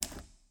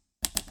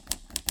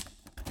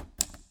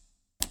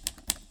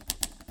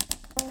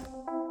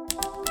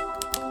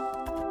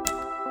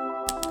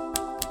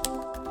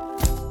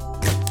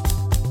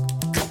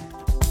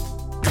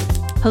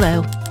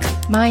Hello,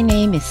 my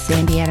name is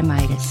Sandy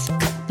Adamitis,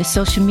 the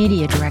social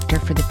media director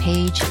for the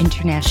Page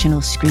International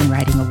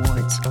Screenwriting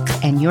Awards,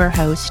 and your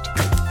host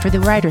for the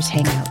Writers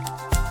Hangout,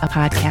 a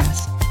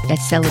podcast that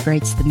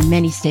celebrates the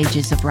many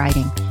stages of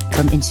writing,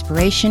 from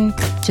inspiration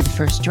to the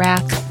first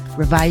draft,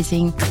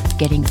 revising,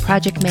 getting a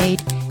project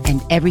made,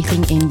 and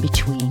everything in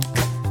between.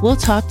 We'll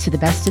talk to the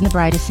best and the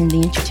brightest in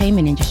the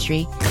entertainment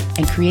industry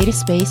and create a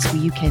space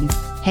where you can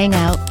hang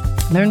out,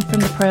 learn from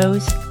the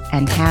pros,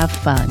 and have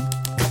fun.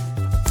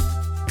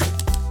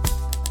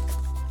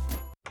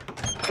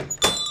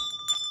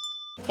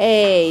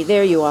 Hey,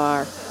 there you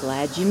are.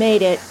 Glad you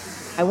made it.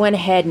 I went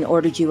ahead and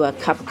ordered you a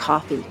cup of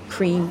coffee,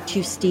 cream, 2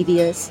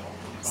 stevias,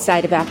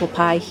 side of apple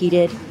pie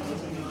heated.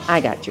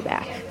 I got your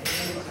back.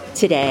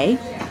 Today,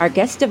 our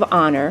guest of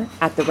honor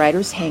at the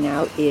Writers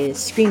Hangout is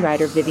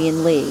screenwriter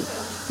Vivian Lee,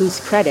 whose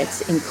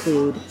credits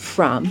include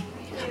From,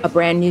 a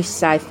brand new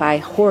sci-fi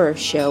horror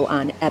show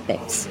on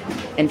Epix,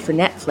 and for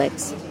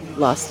Netflix,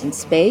 Lost in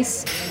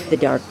Space, The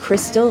Dark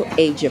Crystal,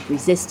 Age of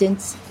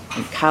Resistance,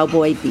 and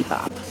Cowboy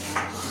Bebop.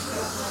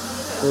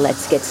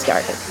 Let's get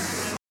started.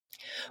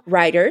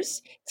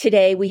 Writers,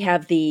 today we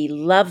have the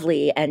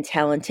lovely and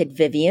talented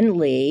Vivian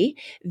Lee.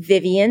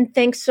 Vivian,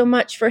 thanks so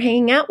much for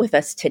hanging out with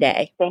us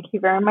today. Thank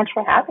you very much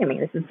for having me.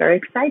 This is very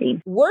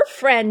exciting. We're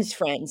friends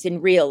in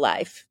real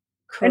life,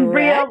 correct? In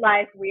real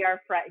life, we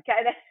are friends.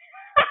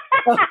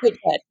 Oh, good.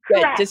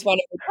 Correct. Just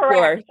want to make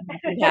sure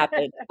something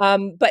happened.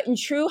 But in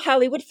true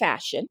Hollywood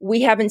fashion,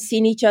 we haven't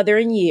seen each other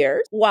in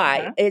years. Why?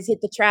 Uh-huh. Is it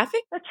the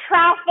traffic? The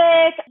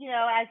traffic,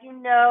 as you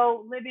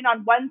know, living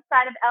on one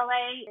side of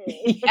LA,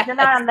 if you're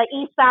not on the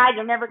east side,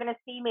 you're never going to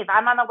see me. If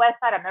I'm on the west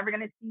side, I'm never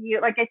going to see you.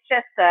 Like, it's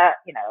just,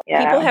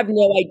 Yeah. People have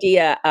no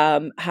idea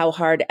how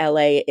hard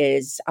LA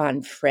is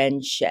on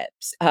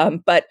friendships.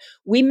 But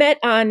we met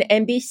on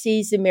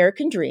NBC's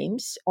American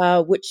Dreams,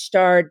 which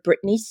starred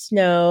Brittany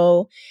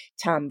Snow,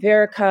 Tom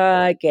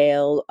Verica,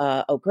 Gail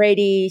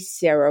O'Grady,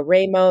 Sarah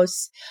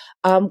Ramos,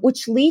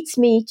 which leads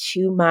me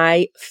to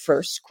my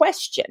first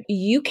question.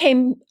 You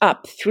came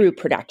up through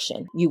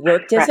production. You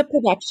worked as a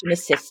production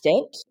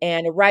assistant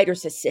and a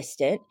writer's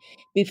assistant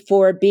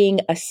before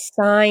being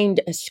assigned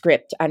a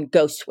script on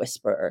Ghost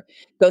Whisperer,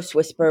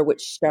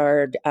 which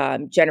starred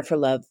Jennifer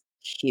Love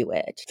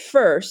Hewitt.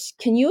 First,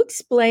 can you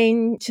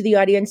explain to the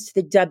audience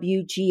the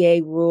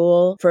WGA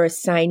rule for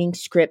assigning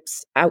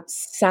scripts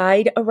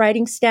outside a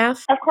writing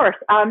staff? Of course.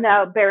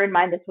 Now, bear in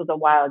mind, this was a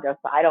while ago,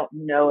 so I don't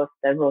know if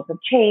the rules have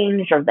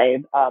changed or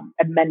they've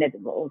amended the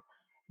rules.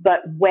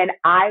 But when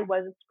I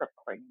was a script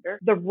coordinator,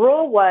 the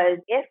rule was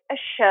if a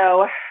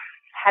show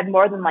had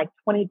more than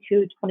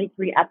 22,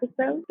 23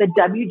 episodes, the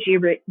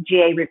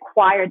WGA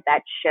required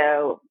that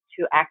show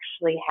to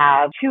actually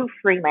have 2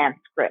 freelance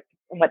scripts.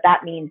 And what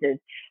that means is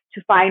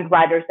to find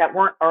writers that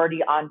weren't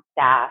already on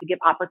staff, to give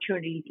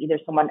opportunities, either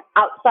someone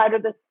outside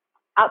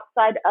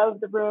of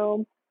the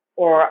room,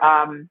 or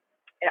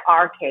in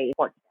our case,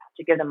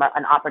 to give them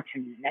an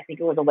opportunity. And I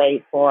think it was a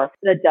way for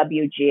the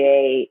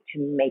WGA to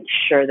make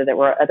sure that there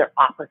were other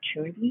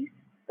opportunities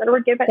that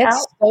were given out.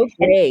 That's so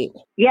great.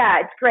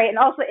 It's great. And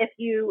also, if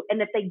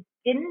they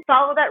didn't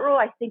follow that rule,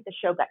 I think the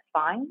show got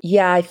fined.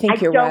 Yeah, I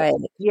think you're right.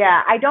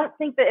 Yeah, I don't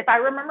think that, if I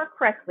remember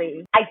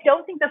correctly, I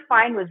don't think the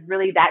fine was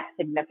really that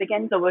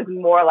significant. So it was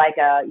more like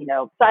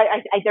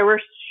there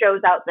were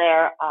shows out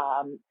there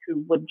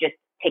who would just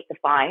take the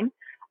fine.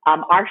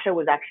 Our show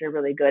was actually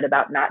really good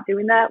about not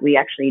doing that. We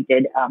actually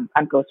did, on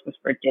Ghost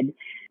Whisperer, did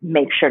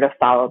make sure to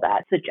follow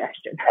that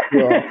suggestion.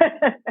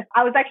 Yeah.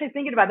 I was actually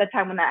thinking about the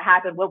time when that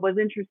happened. What was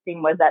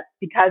interesting was that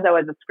because I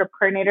was a script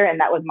coordinator and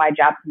that was my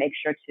job to make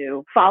sure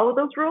to follow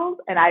those rules,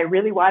 and I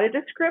really wanted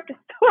a script,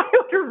 so I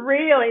would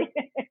really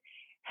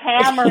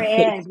hammer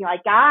in and be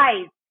like,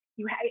 guys,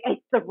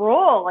 it's the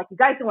rule. Like, you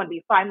guys don't want to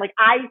be fined. Like,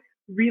 I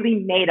really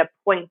made a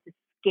point to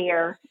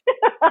scare.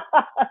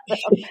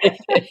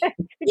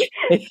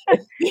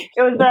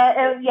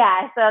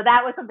 So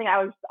that was something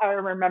I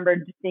remember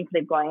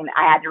distinctly going.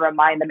 I had to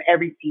remind them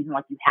every season,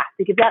 like, you have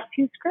to give out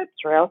 2 scripts,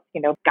 or else,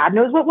 God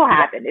knows what will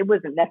happen.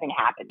 Nothing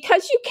happened.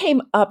 Because you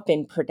came up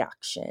in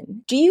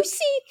production, do you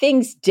see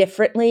things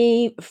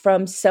differently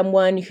from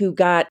someone who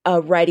got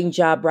a writing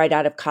job right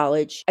out of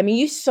college? I mean,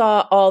 you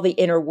saw all the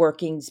inner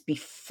workings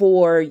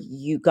before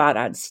you got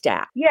on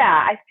staff. Yeah,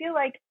 I feel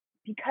like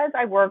because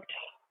I worked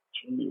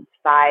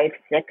 5,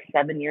 6,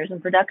 7 years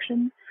in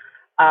production,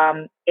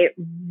 it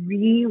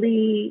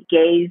really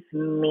gave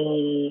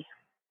me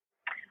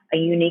a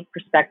unique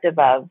perspective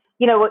of,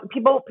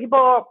 people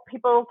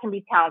can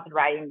be talented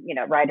writing,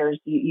 writers,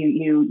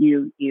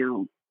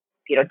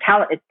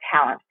 talent is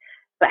talent,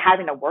 but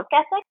having a work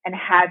ethic and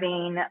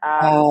having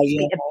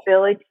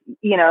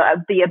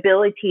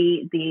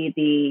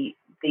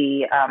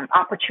the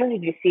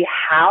opportunity to see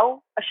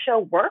how a show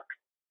works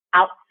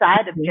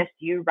outside of just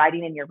you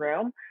writing in your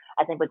room,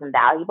 I think was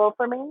invaluable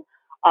for me.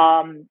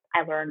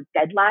 I learned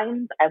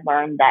deadlines. I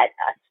learned that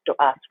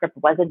a script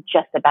wasn't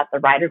just about the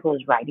writer who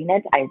was writing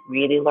it. I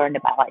really learned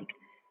about,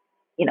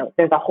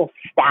 there's a whole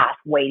staff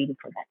waiting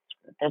for that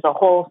script. There's a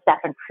whole staff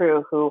and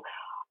crew who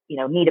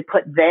need to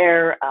put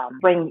their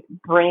bring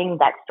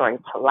that story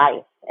to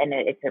life. And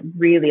it's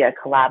really a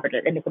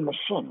collaborative, and it's a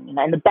machine,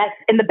 in the best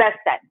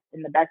sense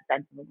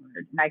of the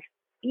word. And I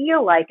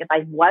feel like if I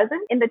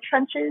wasn't in the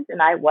trenches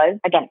and I was,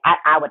 again,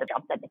 I would have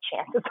jumped at the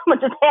chance. If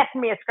someone just asked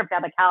me a script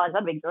out of college,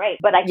 that'd be great.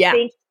 But I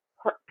think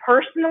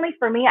personally,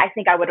 for me, I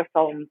think I would have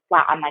fallen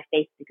flat on my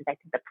face because I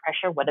think the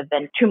pressure would have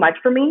been too much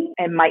for me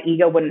and my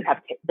ego wouldn't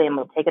have been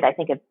able to take it. I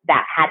think if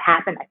that had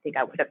happened, I think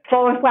I would have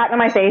fallen flat on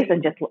my face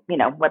and just,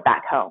 went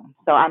back home.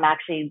 So I'm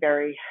actually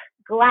very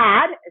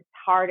glad, as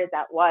hard as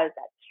that was,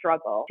 that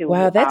struggle.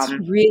 Wow, that's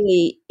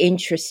really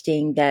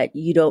interesting that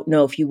you don't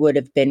know if you would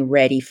have been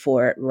ready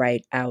for it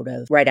right out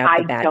the bat.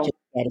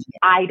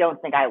 I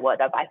don't think I would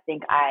have. I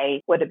think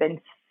I would have been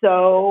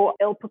so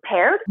ill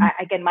prepared.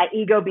 Again, my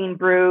ego being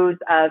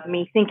bruised of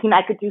me thinking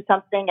I could do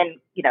something and,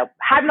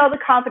 having all the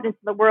confidence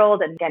in the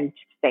world and again,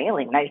 just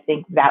failing. And I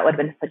think that would have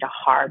been such a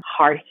hard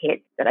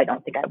hit that I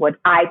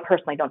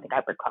personally don't think I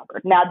would have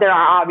covered. Now, there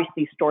are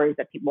obviously stories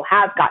that people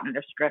have gotten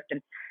their script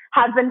and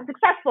have been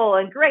successful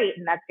and great,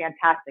 and that's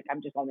fantastic. I'm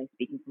just only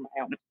speaking from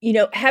my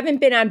own. Having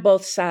been on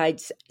both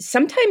sides,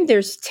 sometimes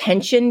there's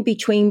tension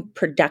between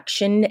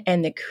production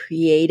and the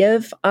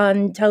creative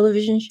on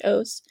television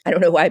shows. I don't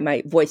know why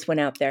my voice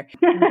went out there.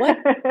 What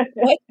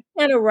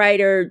can a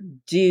writer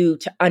do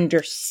to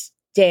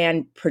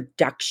understand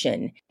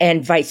production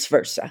and vice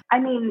versa? I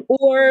mean,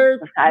 or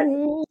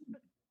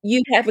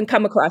you haven't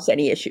come across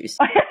any issues?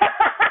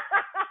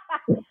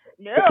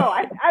 No,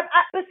 I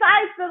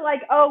besides the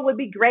it would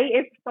be great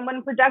if someone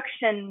in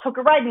production took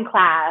a writing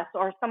class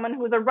or someone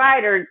who was a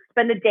writer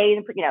spend a day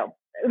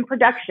in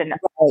production.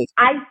 Right.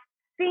 I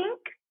think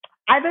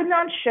I've been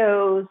on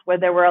shows where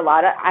there were a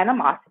lot of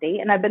animosity,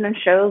 and I've been on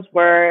shows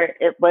where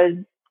it was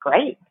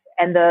great.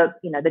 And the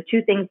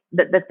two things,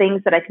 the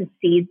things that I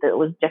concede that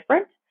was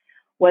different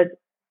was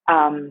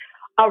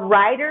a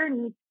writer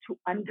needs to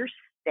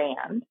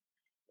understand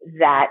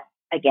that,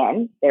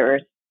 again,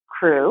 there's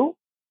crew.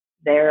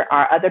 There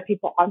are other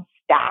people on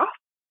staff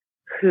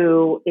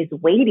who is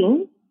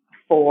waiting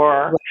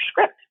for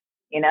script.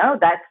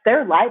 That's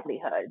their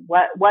livelihood.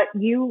 What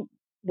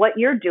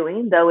you're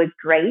doing, though, is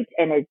great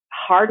and it's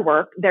hard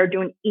work. They're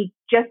doing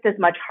just as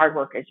much hard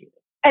work as you do,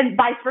 and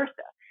vice versa.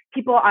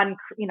 People on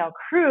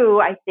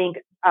crew, I think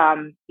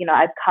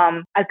I've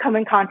come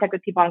in contact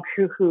with people on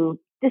crew who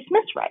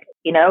dismiss writers,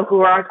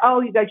 who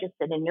are you guys just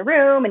sit in your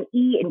room and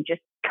eat and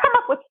just come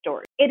up with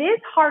stories. It is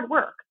hard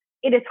work.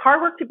 It is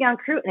hard work to be on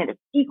crew, and it is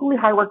equally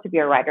hard work to be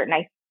a writer. And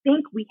I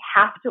think we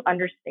have to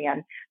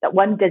understand that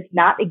one does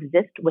not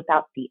exist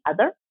without the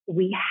other.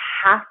 We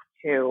have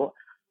to,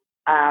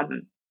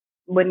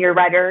 when you're a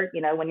writer,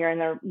 when you're in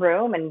the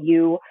room and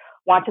you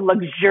want to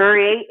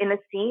luxuriate in a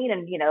scene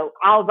and,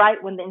 I'll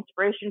write when the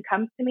inspiration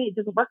comes to me, it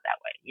doesn't work that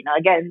way.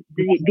 Again,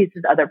 this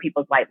is other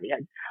people's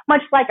livelihood.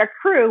 Much like a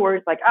crew where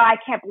it's like, I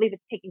can't believe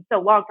it's taking so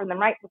long for them to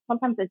write. But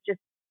sometimes it's just,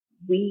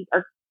 we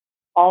are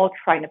all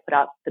trying to put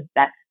out the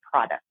best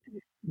product.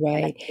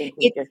 Right.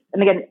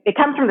 And again, it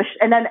comes from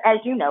and then as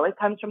you know, it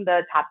comes from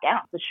the top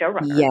down, the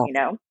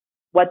showrunner,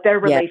 what their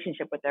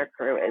relationship with their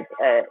crew is,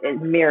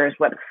 it mirrors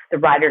what the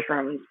writer's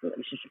room's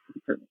relationship with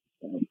the crew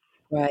is.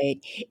 Right.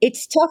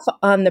 It's tough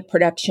on the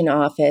production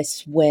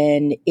office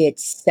when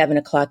it's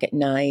 7:00 at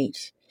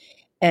night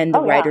and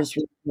the writer's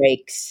room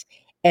breaks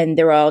and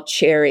they're all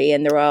cheery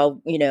and they're all,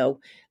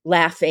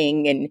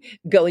 laughing and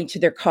going to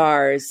their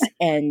cars,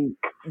 and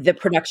the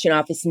production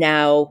office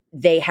now,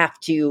 they have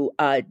to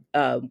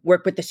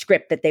work with the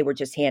script that they were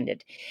just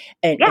handed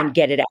and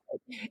get it out.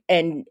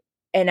 And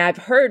I've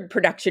heard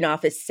production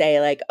office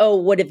say like, oh,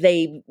 what have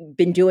they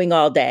been doing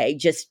all day?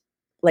 Just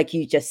like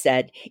you just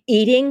said,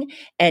 eating.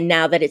 And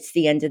now that it's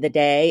the end of the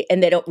day,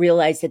 and they don't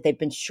realize that they've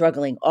been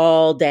struggling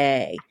all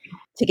day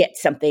to get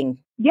something.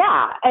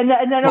 Yeah. And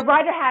then a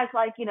writer has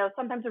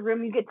sometimes a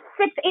room you get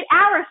 6-8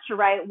 hours to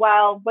write.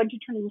 Well, when you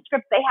turn in the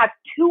script, they have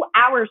 2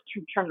 hours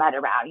to turn that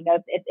around.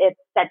 If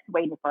that's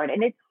waiting for it.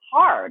 And it's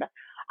hard.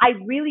 I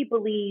really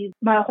believe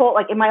in my whole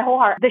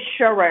heart, the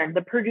showrunner,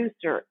 the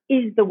producer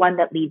is the one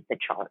that leads the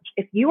charge.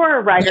 If you are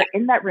a writer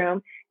in that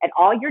room and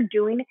all you're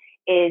doing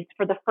is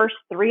for the first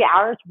 3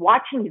 hours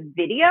watching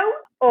videos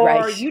or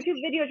YouTube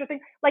videos or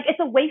things, it's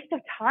a waste of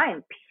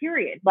time,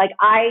 period.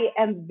 I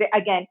am,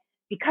 again,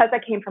 because I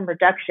came from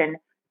production,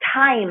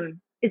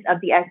 time is of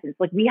the essence.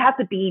 We have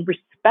to be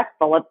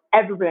respectful of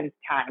everyone's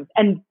time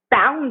and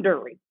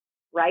boundaries,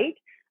 right?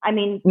 I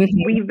mean,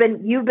 you've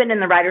been in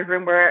the writer's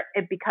room where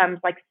it becomes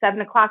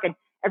 7:00 and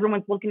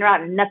everyone's looking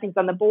around and nothing's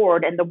on the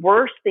board. And the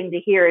worst thing to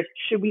hear is,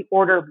 should we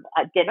order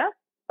dinner?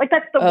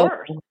 That's the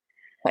worst.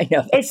 I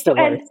know. It's the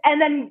worst. And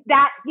then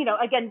that,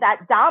 again,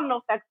 that domino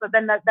effect. So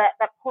then that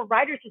poor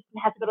writer just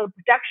has to go to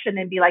production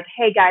and be like,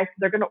 hey guys,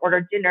 they're going to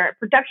order dinner.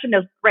 Production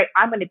knows, great,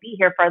 I'm going to be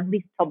here for at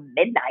least till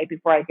midnight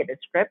before I get a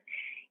script.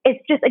 It's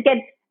just,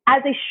 again,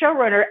 as a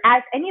showrunner,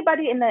 as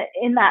anybody in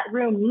that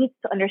room needs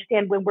to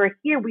understand, when we're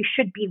here, we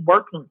should be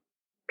working,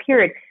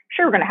 period.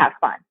 Sure, we're going to have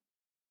fun,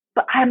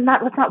 but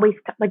let's not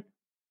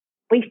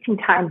wasting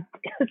time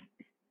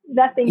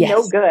nothing, no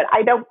Yes. good.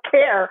 I don't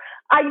care.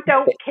 I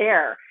don't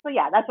care. So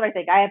yeah, that's what I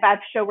think. I have had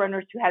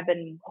showrunners who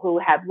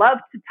have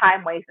loved to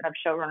time waste, and have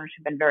showrunners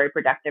who've been very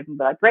productive and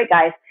be like, great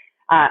guys,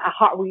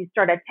 we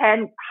start at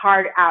 10,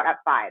 hard out at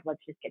 5.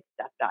 Let's just get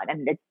stuff done.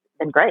 And it's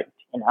been great,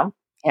 you know?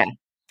 Yeah.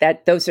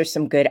 Those are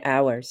some good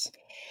hours.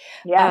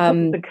 Yeah,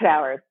 those are the good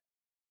hours.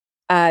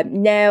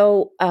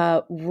 Now,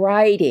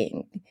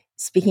 writing.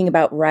 Speaking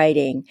about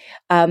writing,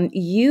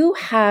 you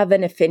have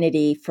an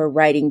affinity for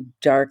writing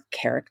dark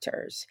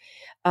characters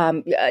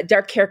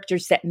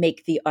that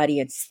make the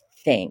audience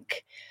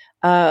think.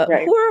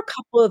 Right. Who are a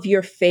couple of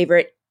your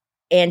favorite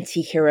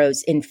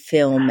anti-heroes in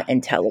film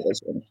and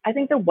television? I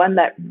think the one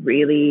that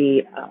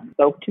really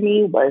spoke to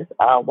me was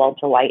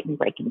Walter White in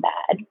Breaking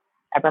Bad.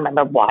 I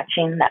remember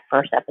watching that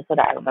first episode.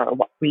 I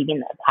remember reading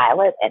the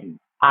pilot, and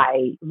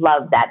I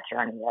love that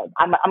journey.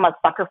 I'm a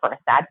sucker for a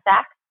sad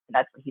sack. And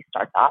that's what he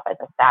starts off as,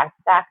 a sad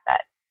sack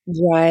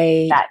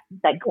Right.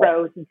 that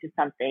grows into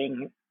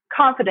something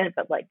confident,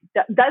 but like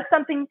does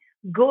something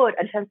good,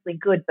 essentially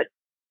good, but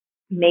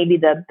maybe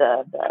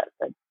the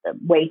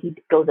way he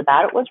goes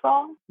about it was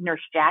wrong.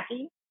 Nurse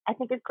Jackie, I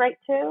think, is great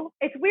too.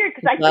 It's weird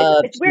because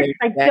it's weird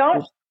because I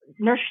don't.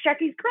 Nurse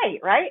Jackie's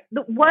great, right?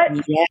 Yeah.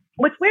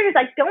 What's weird is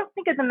I don't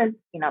think of them as,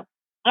 you know,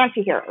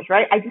 anti-heroes,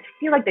 right? I just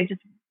feel like they're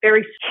just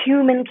very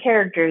human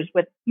characters.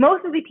 With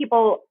most of the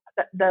people,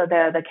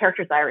 the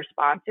characters I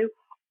respond to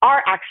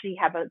are actually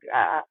have a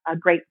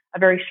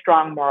very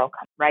strong moral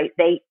compass, right?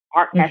 They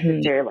aren't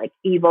necessarily like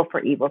evil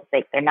for evil's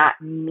sake. They're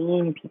not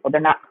mean people. They're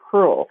not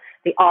cruel.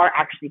 They are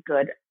actually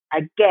good.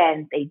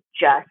 Again, they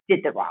just did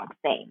the wrong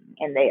thing,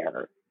 and they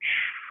are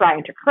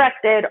trying to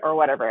correct it or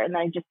whatever. And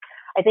I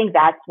think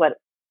that's what,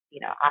 you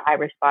know, I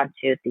respond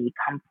to, the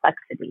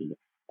complexity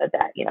of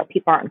that. You know,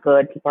 people aren't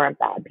good, people aren't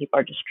bad, people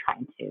are just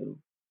trying to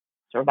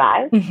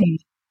survive.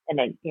 And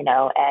then, you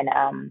know,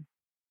 and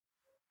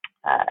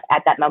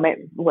at that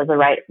moment was the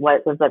right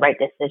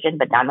decision,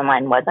 but down the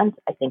line wasn't.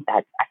 I find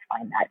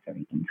that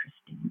very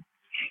interesting.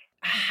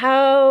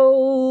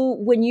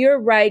 When you're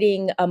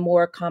writing a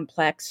more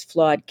complex,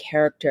 flawed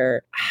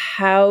character,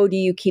 how do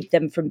you keep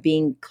them from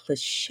being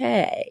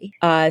cliche?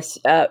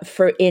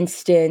 For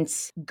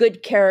instance,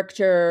 good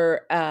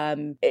character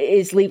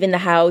is leaving the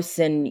house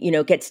and, you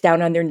know, gets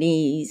down on their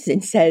knees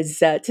and says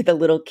to the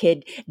little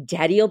kid,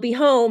 "Daddy will be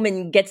home,"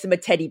 and gets him a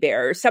teddy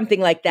bear or something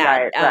like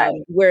that. Right.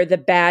 Where the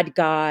bad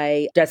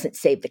guy doesn't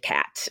save the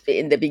cat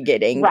in the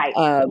beginning. Right.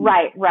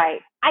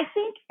 I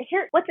think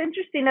what's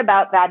interesting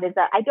about that is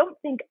that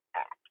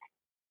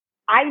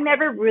I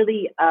never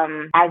really,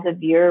 as a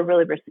viewer,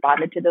 really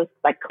responded to those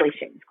like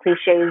cliches.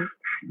 Cliches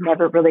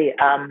never really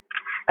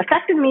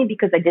affected me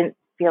because I didn't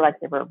feel like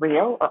they were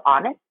real or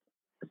honest.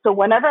 So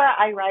whenever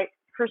I write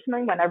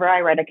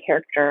a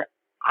character,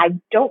 I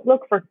don't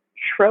look for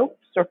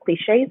tropes or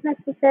cliches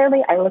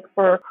necessarily. I look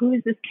for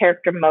who's this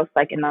character most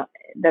like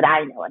that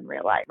I know in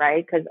real life,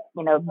 right? Because,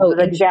 you know,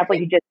 the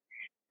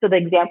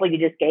example you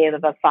just gave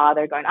of a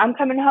father going, "I'm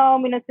coming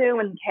home, you know, soon,"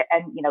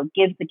 and you know,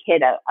 gives the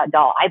kid a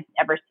doll. I've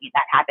never seen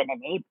that happen in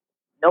me.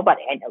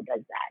 Nobody I know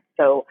does that.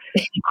 So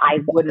I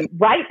wouldn't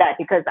write that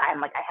because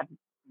I'm like, I have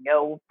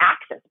no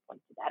access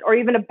point to that. Or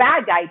even a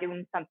bad guy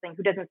doing something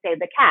who doesn't save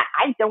the cat.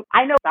 I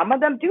know some of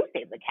them do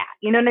save the cat.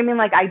 You know what I mean?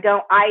 Like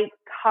I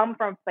come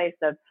from a place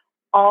of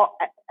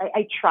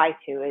I try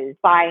to is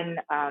find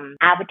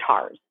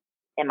avatars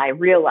in my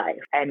real life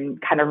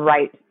and kind of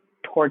write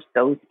towards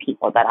those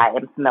people that I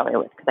am familiar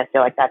with, because I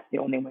feel like that's the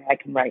only way I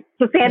can write.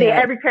 So Sandy,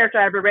 every character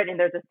I've ever written,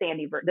 there's a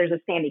Sandy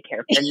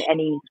character in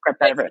any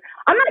script I've ever written.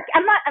 I'm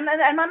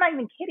not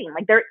even kidding.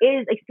 Like there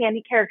is a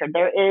Sandy character.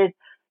 There is,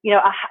 you know,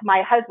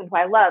 my husband who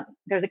I love.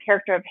 There's a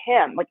character of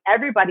him. Like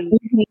everybody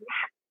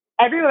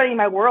in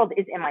my world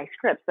is in my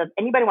script. So if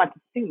anybody wants to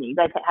sue me, you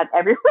guys have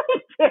everyone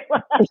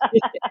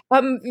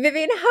to.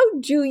 Vivian, how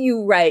do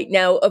you write?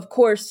 Now, of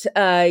course,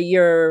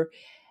 you're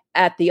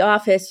at the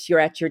office, you're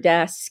at your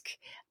desk.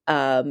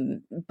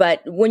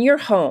 But when you're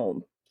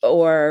home,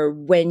 or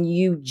when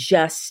you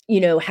just, you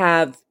know,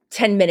 have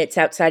 10 minutes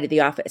outside of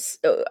the office,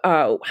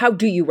 how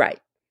do you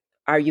write?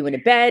 Are you in a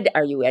bed?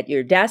 Are you at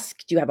your desk?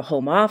 Do you have a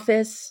home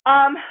office?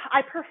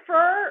 I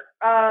prefer,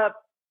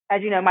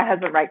 as you know, my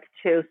husband writes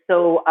too.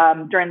 So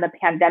during the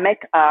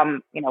pandemic,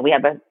 you know,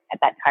 at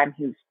that time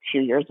he was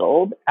 2 years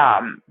old.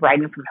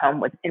 Writing from home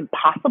was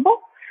impossible.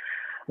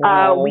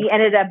 Wow. We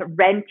ended up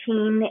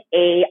renting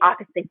a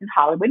office space in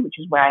Hollywood, which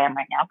is where I am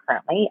right now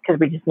currently, because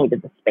we just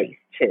needed the space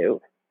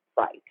to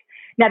write.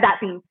 Now, that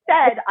being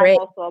said, I'm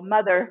also a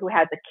mother who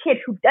has a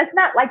kid who does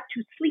not like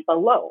to sleep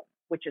alone,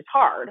 which is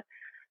hard.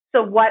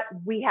 So what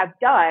we have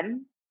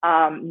done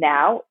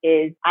now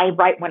is I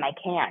write when I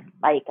can.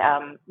 Like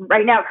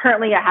right now,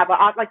 currently I have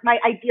my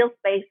ideal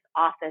space,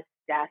 office,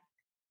 desk,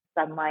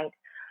 sunlight.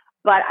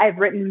 But I've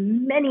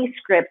written many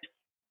scripts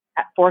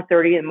at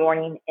 4:30 in the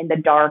morning in the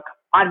dark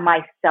on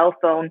my cell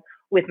phone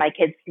with my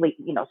kids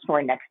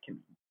snoring next to me.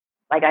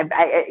 Like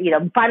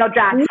Final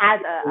Draft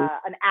has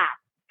an app.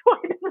 So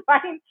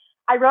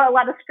I wrote a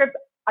lot of scripts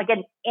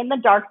again in the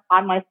dark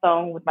on my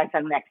phone with my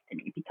son next to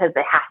me because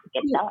it has to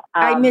get done.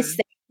 I miss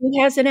that.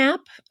 has an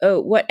app? Oh,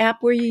 what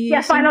app were you Yeah,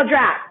 using? Final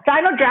Draft.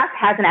 Final Draft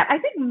has an app. I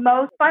think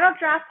most Final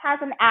Draft has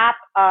an app.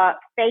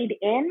 Fade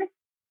In,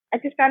 I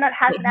just found out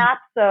has an app,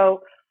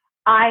 so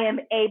I am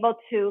able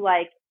to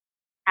like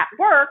at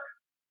work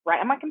write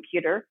on my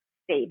computer,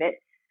 save it,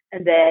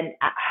 and then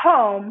at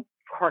home,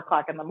 4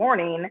 o'clock in the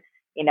morning,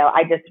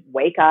 I just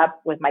wake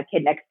up with my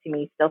kid next to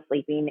me, still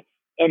sleeping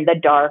in the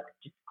dark.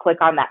 Just click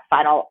on that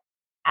Final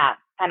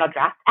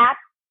Draft app,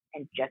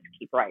 and just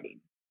keep writing.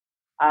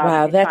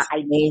 Wow, It's not that's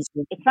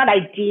amazing. it's not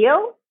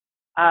ideal,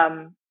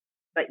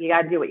 but you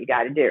got to do what you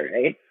got to do,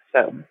 right?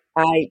 So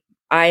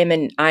I'm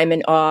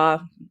in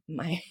awe.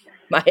 My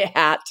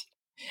hat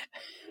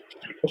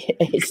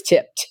is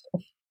tipped.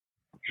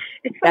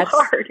 it's so That's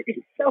hard.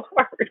 It's so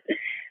hard.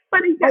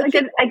 But I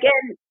think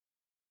again,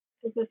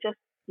 this is just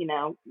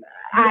yeah,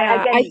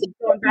 I again think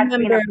I going back to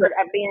remember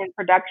being in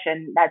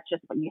production. That's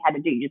just what you had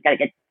to do. You just got to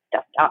get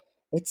stuff done.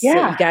 it's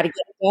Yeah, you got to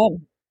get it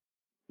done.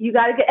 you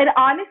got to get. And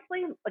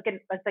honestly,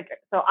 it's like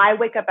so. I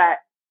wake up at.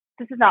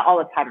 This is not all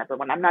the time,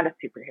 everyone. I'm not a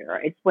superhero.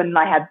 It's when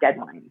I have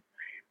deadlines.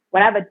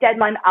 When I have a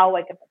deadline, I'll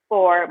wake up at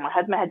 4. My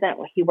husband has done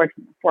it. He works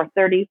at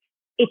 4:30.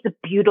 It's a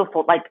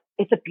beautiful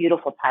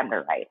time to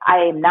write.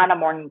 I am not a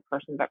morning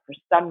person, but for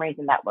some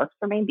reason that works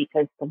for me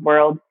because the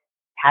world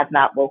has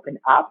not woken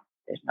up.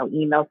 There's no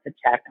emails to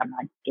check. I'm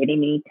not getting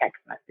any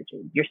text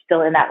messages. You're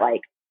still in that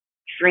like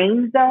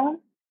dream zone.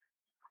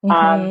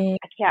 Mm-hmm.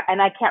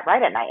 I can't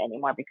write at night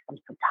anymore because I'm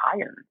so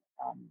tired.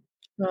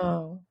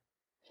 Oh.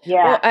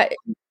 Yeah.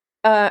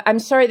 Well, I'm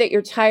sorry that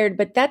you're tired,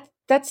 but that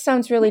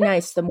sounds really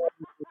nice. The more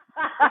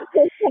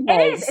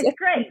It is. it It's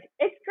great.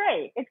 It's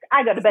great.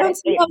 I go to bed at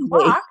sounds 8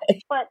 o'clock,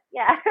 lovely. but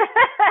yeah.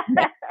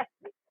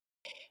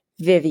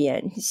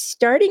 Vivian,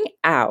 starting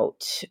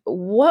out,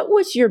 what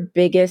was your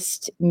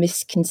biggest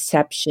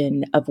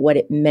misconception of what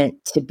it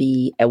meant to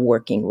be a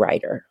working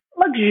writer?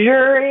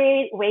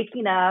 Luxury,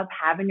 waking up,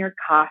 having your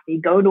coffee,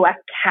 go to a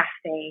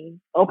cafe,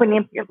 opening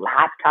up your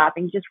laptop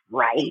and just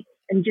write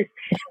and just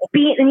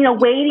be,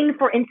 waiting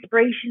for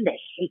inspiration to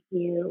hit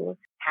you,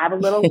 have a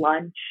little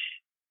lunch,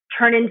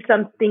 turn in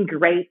something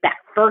great that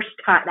first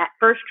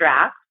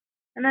draft,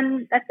 and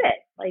then that's it.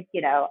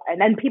 And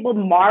then people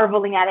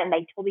marveling at it and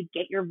they totally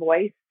get your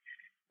voice.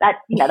 That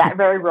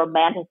very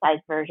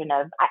romanticized version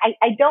of,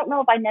 I don't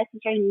know if I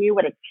necessarily knew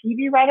what a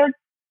TV writer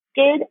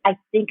did. I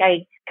think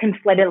I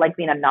conflated like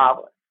being a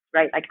novelist,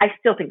 right? Like I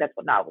still think that's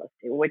what novelists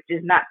do, which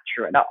is not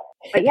true at all.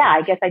 But yeah,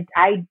 I guess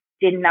I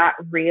did not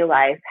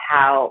realize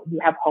how you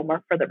have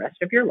homework for the rest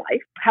of your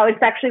life, how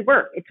it's actually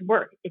work. It's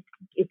work.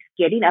 It's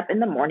getting up in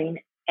the morning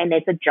and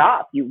it's a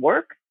job. You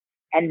work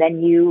and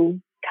then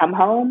you come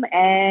home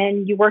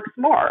and you work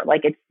some more.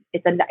 Like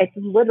it's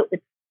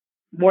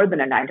more than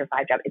a 9 to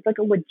 5 job. It's like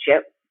a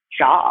legit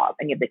job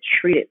and you have to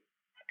treat it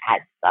as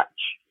such.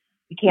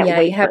 You can't Yeah,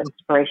 wait for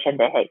inspiration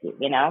to hit you,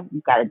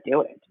 You've got to do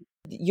it.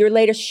 your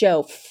latest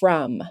show,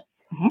 From,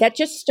 that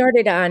just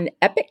started on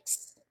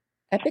Epix?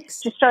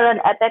 Just started on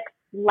Epic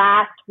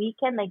last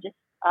weekend. They just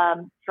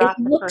It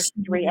dropped the looks first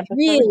 3 episodes.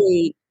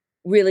 really,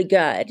 really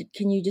good.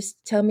 Can you just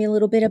tell me a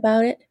little bit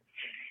about it?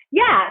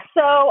 Yeah,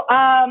 so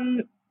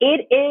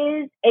it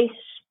is a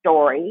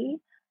story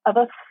of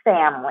a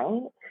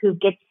family who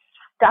gets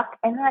stuck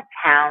in a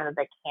town that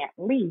they can't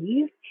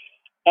leave.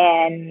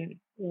 And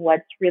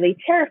what's really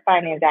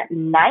terrifying is at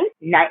night,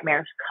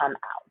 nightmares come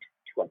out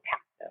to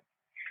attack them.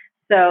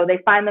 So they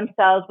find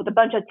themselves with a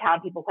bunch of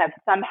town people who have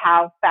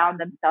somehow found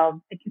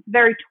themselves, it's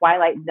very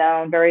Twilight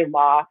Zone, very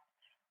lost,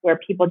 where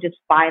people just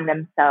find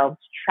themselves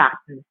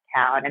trapped in this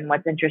town. And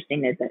what's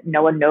interesting is that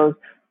no one knows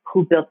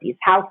who built these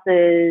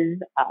houses.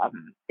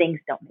 Things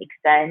don't make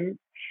sense.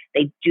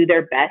 They do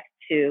their best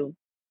to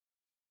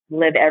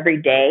live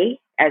every day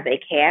as they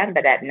can,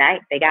 but at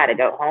night they got to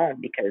go home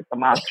because the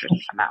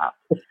monsters come out.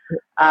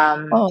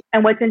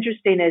 And what's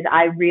interesting is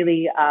I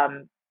really,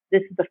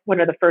 this is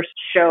one of the first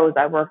shows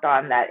I worked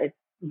on that is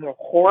more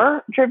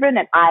horror driven,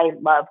 and I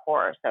love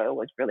horror, so it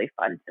was really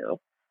fun to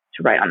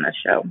write on this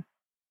show.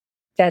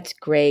 That's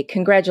great.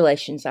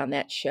 Congratulations on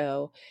that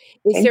show.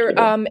 Is there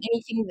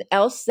anything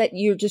else that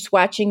you're just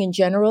watching in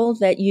general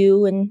that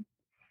you and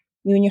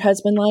your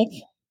husband like?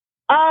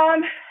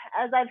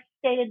 As I've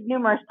stated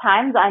numerous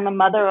times, I'm a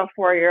mother of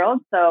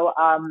 4-year-olds, so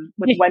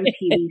with one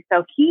TV,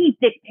 so he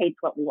dictates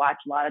what we watch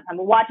a lot of time.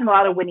 We're watching a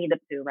lot of Winnie the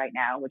Pooh right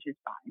now, which is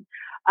fine.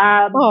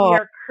 We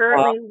are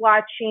currently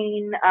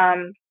watching,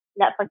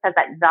 Netflix has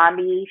that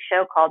zombie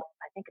show called,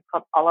 I think it's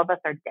called All of Us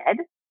Are Dead,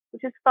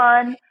 which is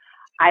fun.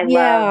 I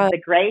love The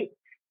Great.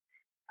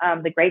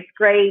 The Great's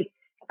great.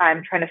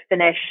 I'm trying to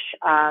finish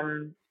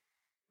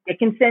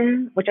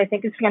Dickinson, which I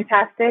think is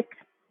fantastic.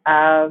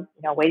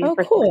 Waiting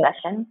for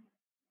Succession.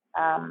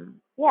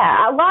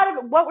 Yeah, a lot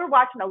of what we're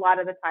watching a lot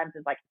of the times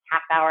is like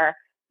half-hour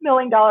 $1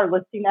 million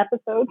listing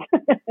episodes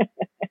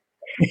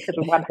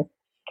because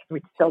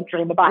we still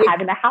dream about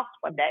having a house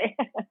one day.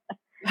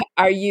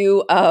 Are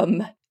you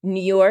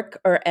New York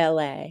or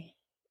LA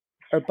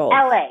or both?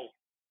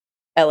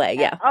 LA,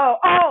 yeah.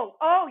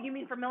 Oh, you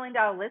mean for $1 million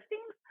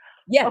listings?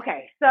 Yeah.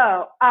 Okay,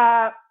 so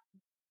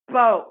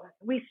both.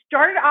 We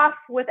started off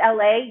with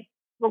LA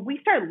well, we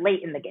started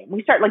late in the game.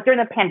 We started like during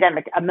the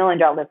pandemic. $1 Million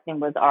Listing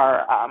was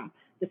our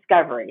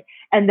discovery,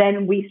 and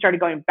then we started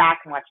going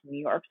back and watching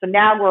New York. So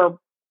now we're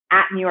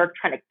at New York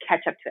trying to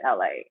catch up to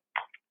LA.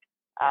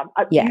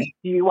 Yeah. Do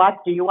you watch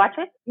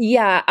it?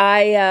 Yeah,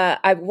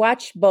 I've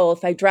watched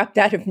both. I dropped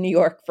out of New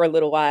York for a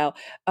little while,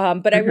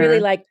 but I really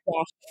like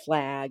Josh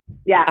Flagg.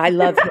 Yeah, I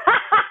love him.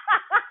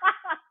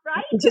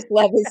 Right? I just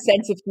love his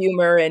sense of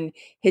humor and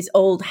his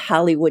old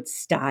Hollywood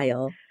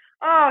style.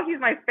 Oh, he's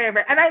my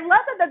favorite. And I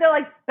love that they're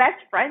like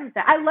best friends.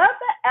 I love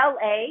that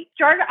LA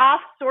started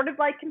off sort of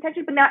like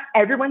contentious, but now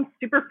everyone's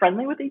super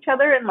friendly with each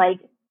other and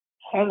like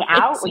hang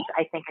out, which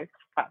I think is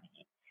funny.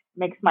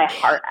 Makes my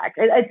heart act.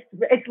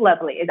 It's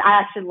lovely. I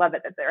actually love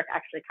it that they're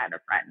actually kind of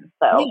friends.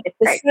 So Yeah, it's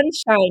the great.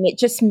 sunshine, it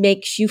just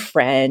makes you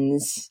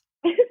friends.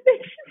 It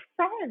makes you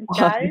friends,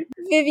 guys.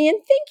 Vivian,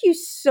 thank you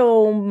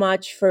so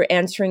much for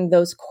answering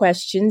those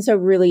questions. I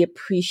really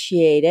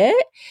appreciate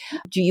it.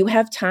 Do you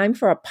have time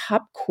for a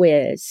pop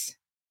quiz?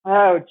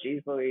 Oh,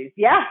 geez, Louise.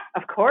 Yeah,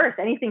 of course.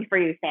 Anything for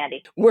you,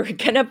 Sandy. We're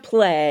going to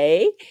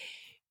play.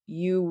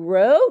 You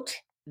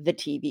wrote the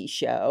TV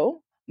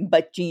show,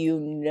 but do you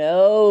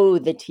know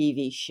the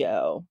TV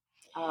show?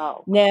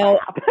 Oh, now,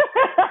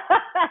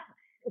 crap.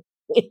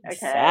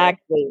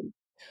 Exactly. Okay.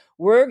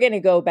 We're going to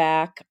go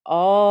back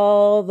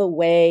all the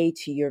way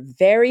to your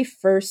very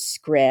first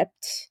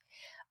script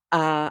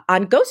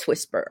on Ghost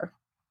Whisperer.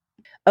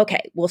 Okay,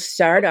 we'll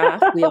start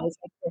off. We always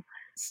have to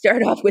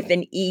start off with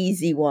an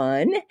easy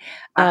one.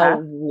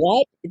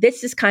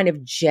 This is kind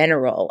of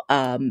general,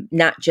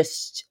 not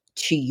just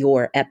to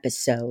your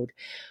episode.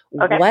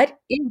 Okay. What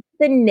is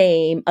the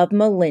name of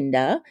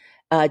Melinda,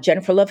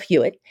 Jennifer Love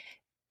Hewitt,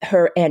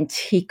 her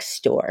antique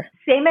store?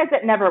 Same as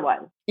It Never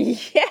Was.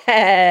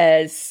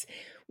 Yes,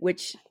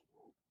 which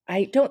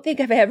I don't think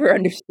I've ever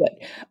understood.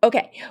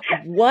 Okay,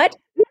 what?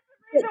 This is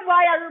the reason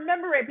why I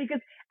remember it,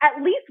 because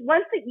at least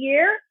once a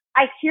year,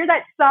 I hear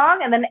that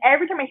song, and then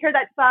every time I hear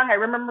that song, I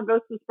remember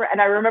Ghost Whisperer, and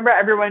I remember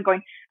everyone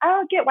going, I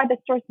don't get why the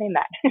store's named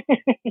that.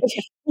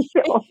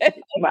 So,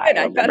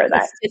 I remember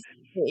that.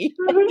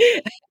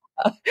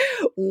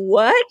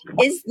 What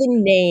is the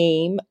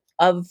name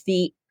of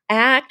the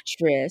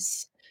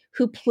actress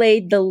who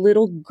played the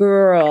little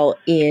girl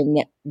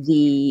in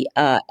the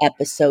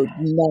episode,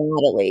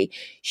 Natalie?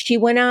 She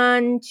went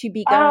on to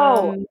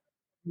become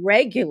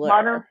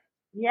regular.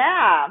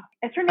 Yeah.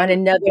 Is her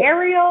name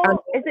Ariel?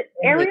 Is it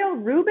Ariel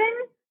Rubin?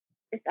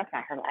 That's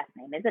not her last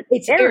name, is it?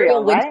 It's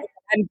Ariel, right?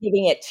 I'm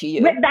giving it to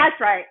you.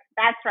 That's right.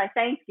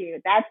 Thank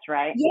you. That's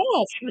right.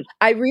 Yes.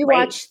 I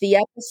rewatched the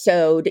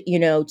episode,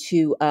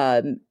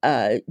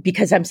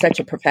 because I'm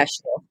such a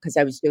professional, because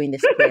I was doing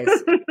this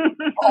quiz.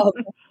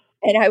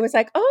 And I was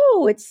like,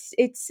 oh, it's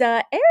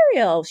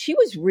Ariel. She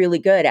was really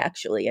good,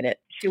 actually, in it.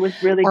 She was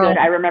really good.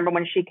 I remember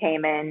when she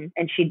came in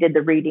and she did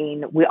the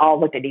reading, we all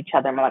looked at each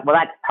other and we're like, well,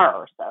 that's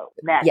her. So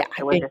next,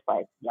 it was just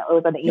like, it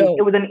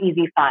was an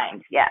easy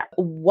find. Yeah.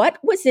 What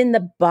was in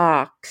the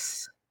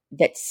box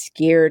that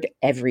scared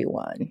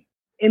everyone?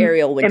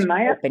 Ariel, when in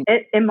my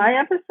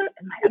episode?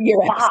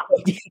 Your box.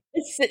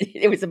 Episode.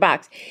 It was a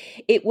box.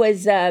 It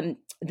was the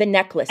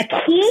necklace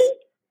box. Key?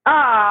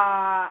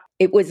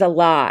 It was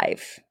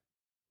alive.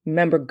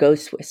 Remember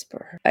Ghost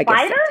Whisperer? I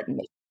guess spider?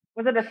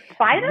 Was it a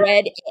spider?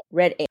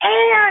 Red ant.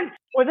 And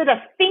was it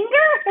a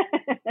finger?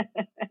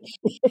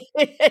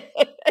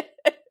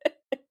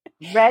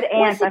 Red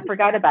ant. I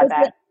forgot about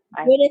that.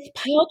 Gwyneth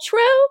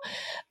Paltrow,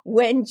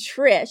 when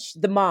Trish,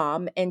 the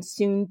mom and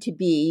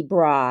soon-to-be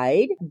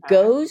bride,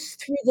 goes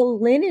through the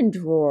linen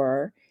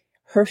drawer,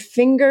 her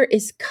finger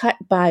is cut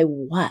by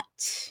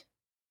what?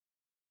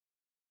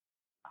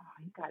 Oh,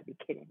 you gotta be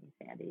kidding me,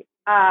 Sandy.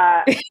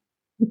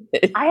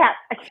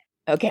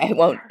 Okay, I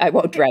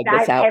won't drag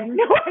this out.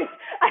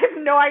 I have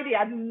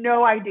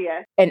no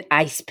idea. An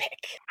ice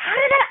pick. How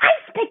did an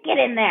ice pick get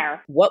in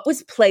there? What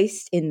was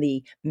placed in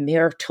the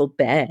marital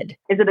bed?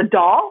 Is it a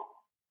doll?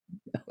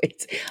 No,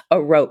 it's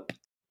a rope.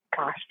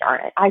 Gosh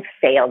darn it. I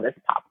failed this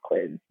pop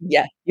quiz.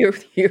 Yeah, you're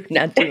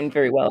not doing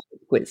very well with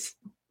the quiz.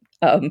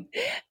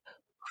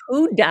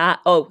 Who died?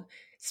 Oh,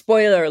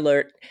 spoiler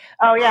alert.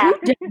 Oh, yeah.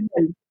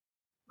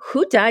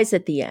 Who dies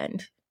at the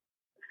end?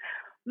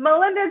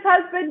 Melinda's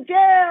husband,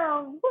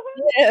 Jim.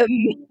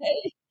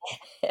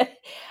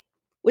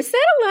 Was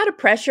that a lot of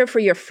pressure for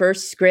your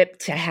first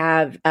script to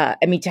have,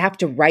 to have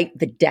to write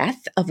the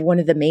death of one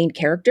of the main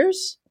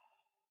characters?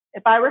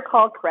 If I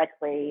recall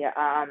correctly,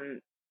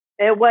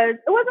 it wasn't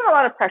a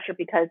lot of pressure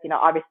because,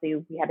 obviously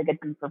we had a good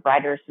group of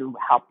writers who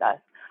helped us.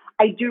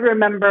 I do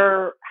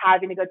remember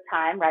having a good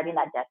time writing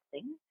that death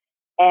scene.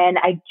 And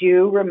I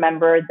do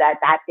remember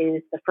that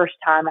is the first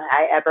time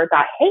I ever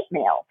got hate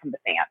mail from the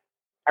fans.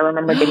 I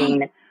remember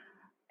getting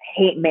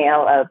hate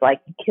mail of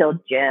like, you killed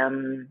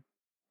Jim.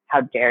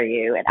 How dare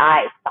you? And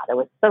I thought it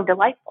was so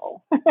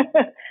delightful.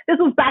 This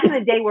was back in the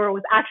day where it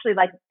was actually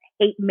like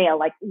hate mail,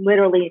 like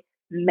literally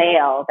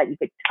mail that you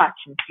could touch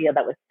and feel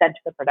that was sent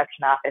to the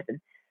production office. And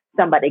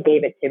somebody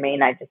gave it to me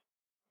and I just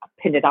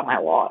pinned it on my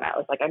wall. And I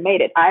was like, I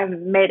made it.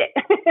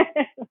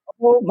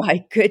 Oh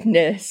my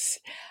goodness.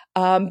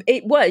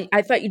 It was.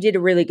 I thought you did a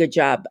really good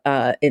job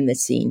in the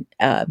scene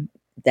and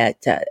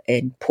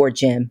poor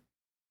Jim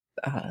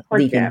Poor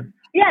leaving. Jim.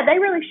 Yeah, they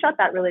really shot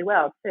that really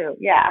well too.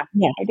 Yeah,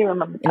 I do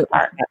remember that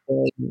part.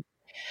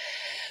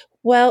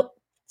 Well,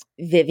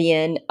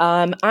 Vivian,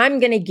 I'm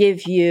going to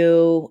give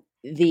you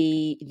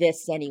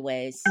this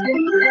anyways.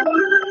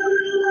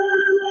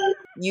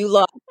 You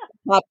lost the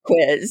pop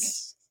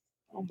quiz.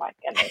 Oh my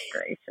goodness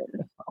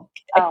gracious! Okay.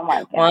 Oh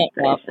my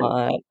goodness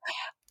gracious!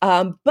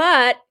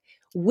 But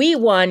we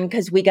won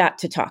because we got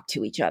to talk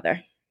to each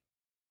other.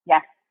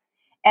 Yes.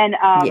 And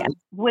yeah.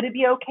 Would it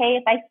be okay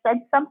if I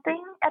said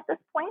something at this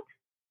point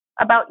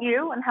about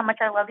you and how much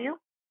I love you?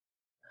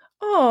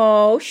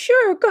 Oh,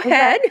 sure. Go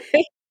ahead.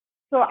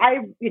 So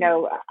I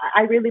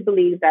really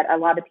believe that a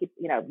lot of people,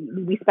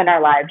 we spend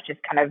our lives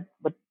just kind of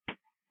with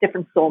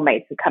different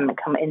soulmates who come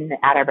in and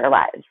out of our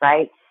lives,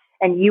 right?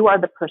 And you are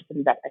the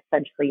person that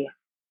essentially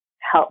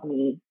helped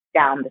me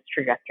down this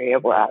trajectory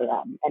of where I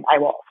am, and I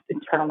will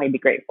eternally be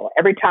grateful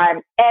every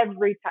time. I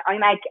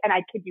mean,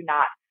 I kid you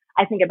not.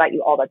 I think about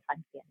you all the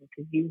time, Sandy,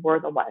 because you were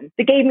the one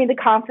that gave me the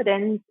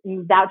confidence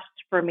and vouched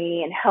for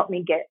me and helped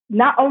me get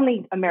not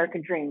only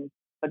American Dreams,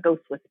 but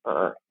Ghost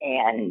Whisperer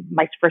and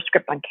my first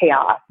script on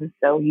Chaos. And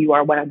so you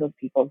are one of those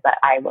people that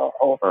I will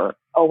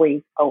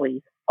always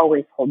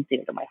hold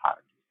dear to my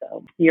heart.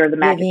 So you're the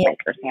magic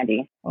maker,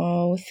 Sandy.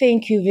 Oh,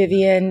 thank you,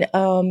 Vivian.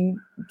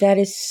 That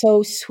is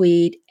so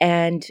sweet.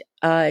 And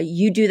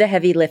you do the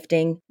heavy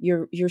lifting.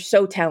 You're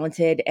so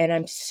talented, and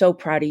I'm so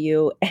proud of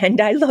you. And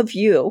I love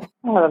you.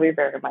 I love you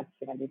very much,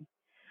 Sandy.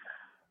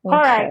 Okay.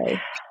 All right.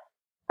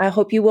 I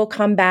hope you will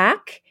come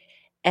back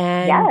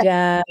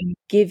and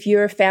give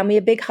your family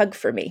a big hug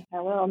for me. I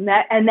will. And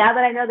now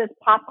that I know this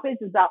pop quiz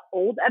is about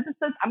old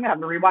episodes, I'm going to have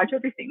to rewatch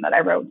everything that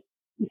I wrote.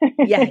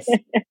 Yes.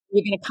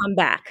 You're going to come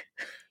back.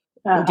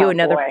 And do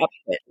another pop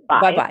quiz.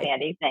 Bye-bye.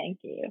 Sandy. Thank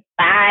you.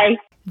 Bye.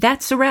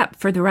 That's a wrap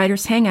for the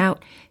Writers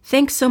Hangout.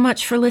 Thanks so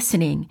much for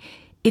listening.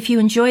 If you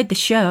enjoyed the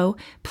show,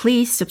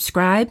 please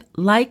subscribe,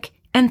 like,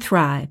 and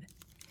thrive.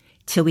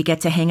 Till we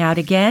get to hang out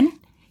again,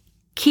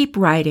 keep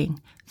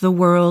writing. The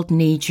world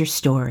needs your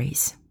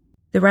stories.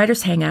 The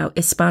Writers Hangout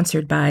is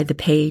sponsored by the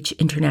Page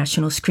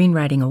International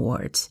Screenwriting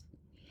Awards.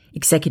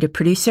 Executive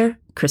producer,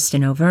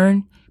 Kristen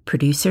O'Verne.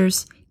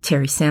 Producers,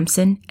 Terry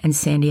Sampson and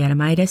Sandy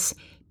Adamitis.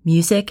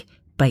 Music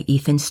by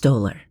Ethan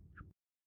Stoller.